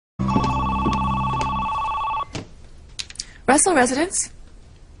Russell residence?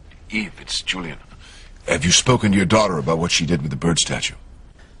 Eve, it's Julian. Have you spoken to your daughter about what she did with the bird statue?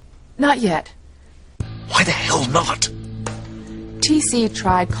 Not yet. Why the hell not? TC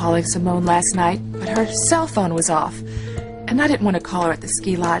tried calling Simone last night, but her cell phone was off. And I didn't want to call her at the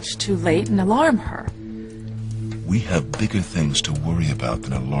ski lodge too late and alarm her. We have bigger things to worry about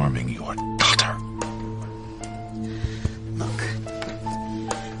than alarming your daughter. Look,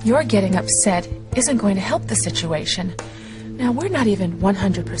 your getting upset isn't going to help the situation. Now, we're not even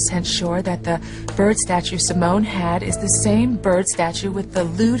 100% sure that the bird statue Simone had is the same bird statue with the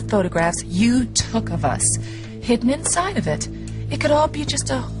lewd photographs you took of us hidden inside of it. It could all be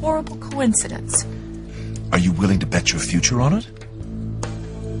just a horrible coincidence. Are you willing to bet your future on it?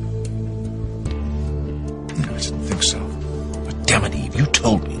 No, I didn't think so. But damn it, Eve, you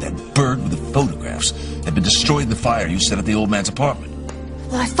told me that bird with the photographs had been destroyed in the fire you set at the old man's apartment.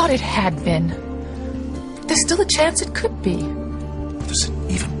 Well, I thought it had been. There's still a chance it could be. There's an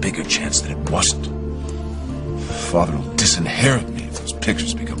even bigger chance that it wasn't. Father will disinherit me if those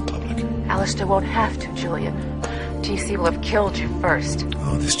pictures become public. Alistair won't have to, Julian. TC will have killed you first.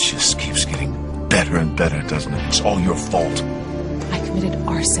 Oh, this just keeps getting better and better, doesn't it? It's all your fault. I committed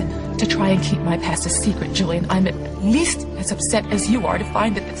arson to try and keep my past a secret, Julian. I'm at least as upset as you are to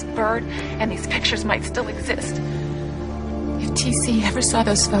find that this bird and these pictures might still exist. If TC ever saw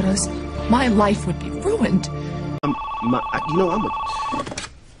those photos, my life would be ruined.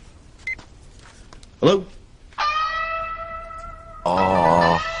 Hello?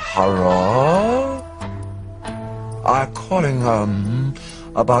 Hello? I'm calling,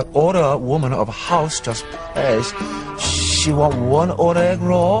 about order woman of house just placed. She want 1 order egg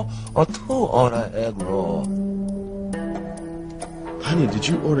roll or 2 order egg roll? Honey, did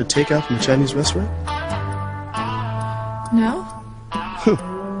you order takeout from a Chinese restaurant? No?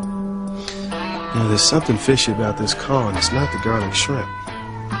 You know, there's something fishy about this call, and it's not the garlic shrimp.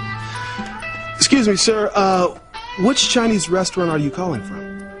 Excuse me, sir, which Chinese restaurant are you calling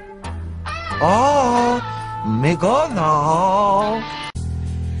from? Oh, me go now.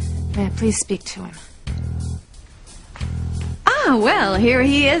 May I please speak to him? Ah, well, here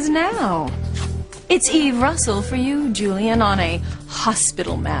he is now. It's Eve Russell for you, Julian, on a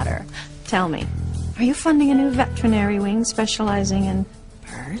hospital matter. Tell me, are you funding a new veterinary wing specializing in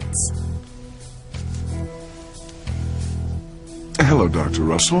birds? Hello, Dr.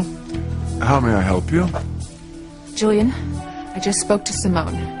 Russell. How may I help you? Julian, I just spoke to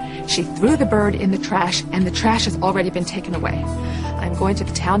Simone. She threw the bird in the trash, and the trash has already been taken away. I'm going to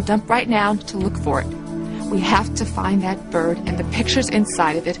the town dump right now to look for it. We have to find that bird and the pictures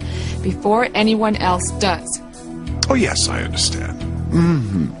inside of it before anyone else does. Oh, yes, I understand.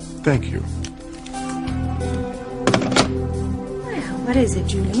 Mm-hmm. Thank you. Well, what is it,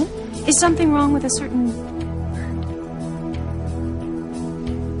 Julian? Is something wrong with a certain bird?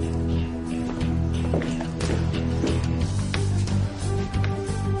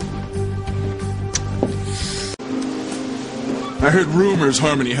 I heard rumors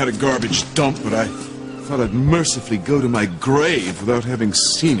Harmony had a garbage dump, but I thought I'd mercifully go to my grave without having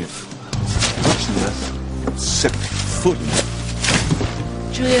seen it. Watching that set foot in it.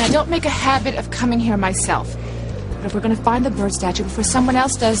 Julian, I don't make a habit of coming here myself. But if we're going to find the bird statue before someone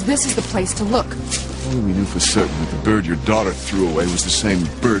else does, this is the place to look. If only we knew for certain that the bird your daughter threw away was the same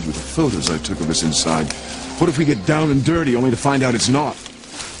bird with the photos I took of us inside. What if we get down and dirty only to find out it's not?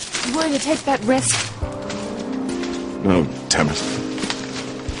 You willing to take that risk? No, damn it.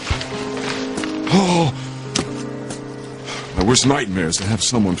 Oh! My worst nightmare is to have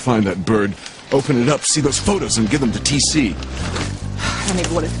someone find that bird, open it up, see those photos, and give them to TC. I don't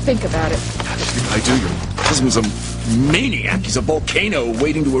even want to think about it. I do. Your husband's a maniac. He's a volcano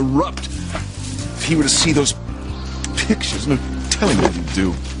waiting to erupt. If he were to see those pictures, no telling what he'd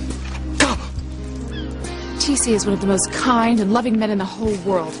do. TC is one of the most kind and loving men in the whole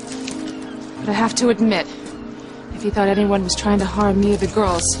world. But I have to admit, if he thought anyone was trying to harm me or the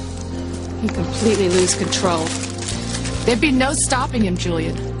girls, he'd completely lose control. There'd be no stopping him,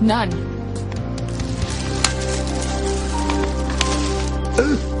 Julian. None.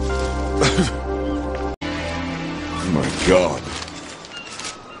 Oh my God.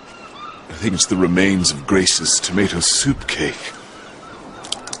 I think it's the remains of Grace's tomato soup cake.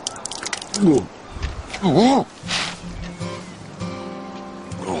 Oh. Oh.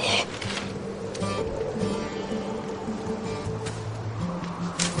 Oh.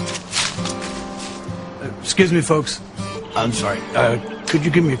 Excuse me, folks. I'm sorry. Could you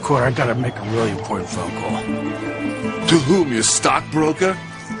give me a quarter? I gotta make a really important phone call. To whom, your stockbroker?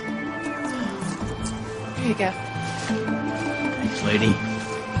 Here you go. Thanks, lady.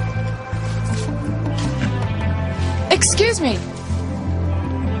 Excuse Excuse me.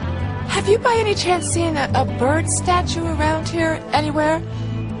 Have you by any chance seen a bird statue around here anywhere?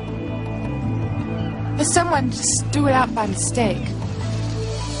 Or someone just threw it out by mistake.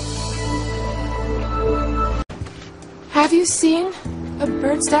 Have you seen a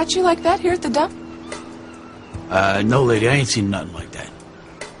bird statue like that here at the dump? No, lady, I ain't seen nothing like that.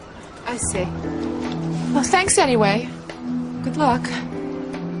 I see. Well, thanks anyway. Good luck.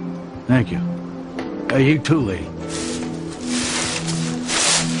 Thank you. You too, lady.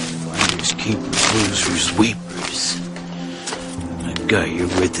 Finders, keepers, losers, weepers. That guy you're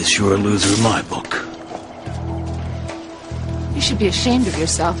with is sure a loser in my book. You should be ashamed of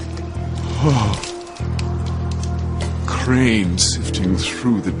yourself. Crane sifting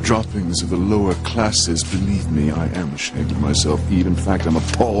through the droppings of the lower classes. Believe me, I am ashamed of myself, Eve. In fact, I'm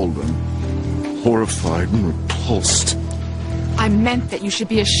appalled and horrified and repulsed. I meant that you should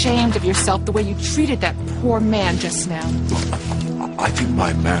be ashamed of yourself the way you treated that poor man just now. I think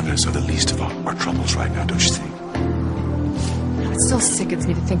my manners are the least of our troubles right now, don't you think? It still sickens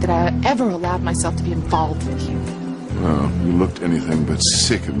me to think that I ever allowed myself to be involved with you. Well, you looked anything but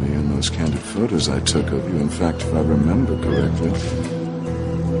sick of me in those candid photos I took of you. In fact, if I remember correctly,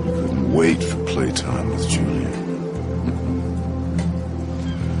 you couldn't wait for playtime with Julian.